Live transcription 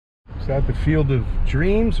that the Field of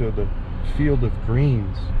Dreams or the Field of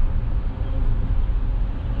Greens?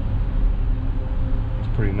 It's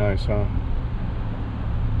pretty nice, huh?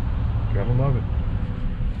 Gotta love it.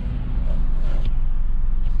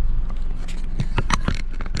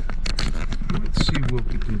 Let's see what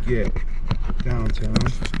we can get downtown,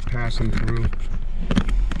 passing through.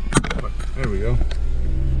 But there we go.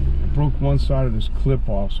 I broke one side of this clip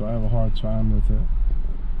off, so I have a hard time with it.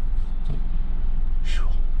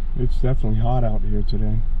 It's definitely hot out here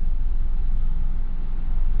today.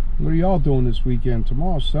 What are y'all doing this weekend?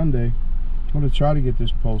 Tomorrow's Sunday. I'm going to try to get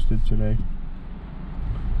this posted today.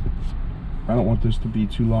 I don't want this to be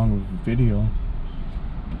too long of a video.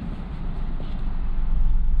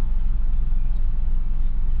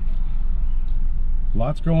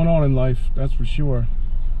 Lots going on in life, that's for sure.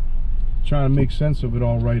 Trying to make sense of it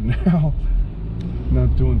all right now.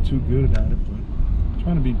 Not doing too good at it, but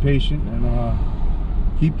trying to be patient and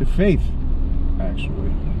keep the faith,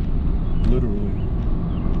 actually. Literally.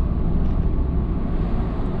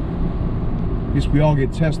 I guess we all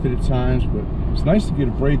get tested at times, but it's nice to get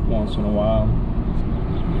a break once in a while.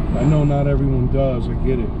 I know not everyone does, I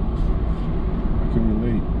get it. I can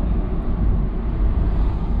relate.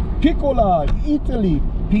 Piccola, Italy,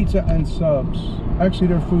 pizza and subs. Actually,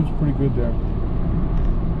 their food's pretty good there.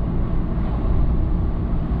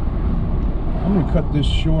 I'm gonna cut this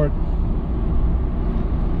short.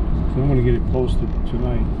 So I'm gonna get it posted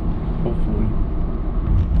tonight, hopefully.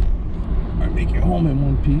 I make it home in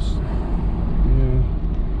one piece. Yeah.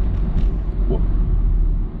 Whoop.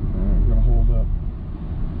 I'm gonna hold up.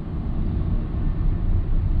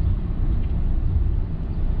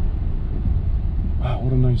 Wow,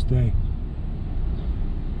 what a nice day.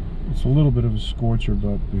 It's a little bit of a scorcher,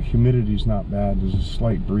 but the humidity's not bad. There's a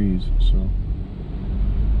slight breeze, so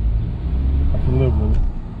I can live with it.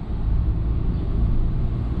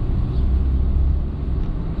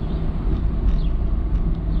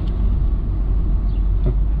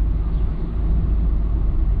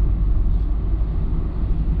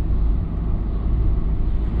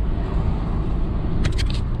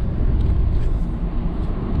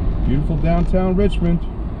 Beautiful downtown Richmond.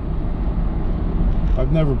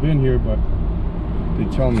 I've never been here, but they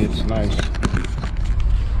tell me it's nice.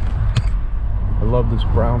 I love this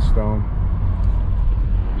brownstone.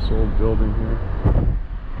 This old building here.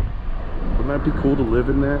 Wouldn't that be cool to live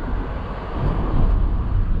in that?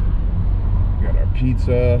 Got our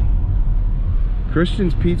pizza.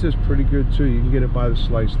 Christian's pizza is pretty good too. You can get it by the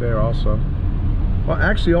slice there also. Well,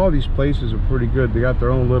 actually all these places are pretty good. They got their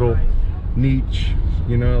own little niche,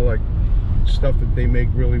 you know, like stuff that they make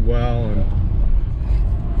really well and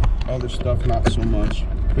other stuff not so much.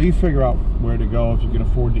 But you figure out where to go if you can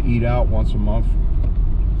afford to eat out once a month.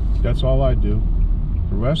 That's all I do.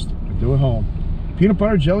 The rest I do at home. Peanut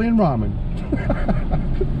butter, jelly, and ramen.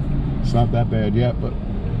 It's not that bad yet, but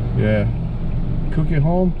yeah. Cook at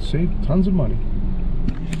home, save tons of money.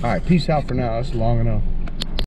 All right, peace out for now. That's long enough.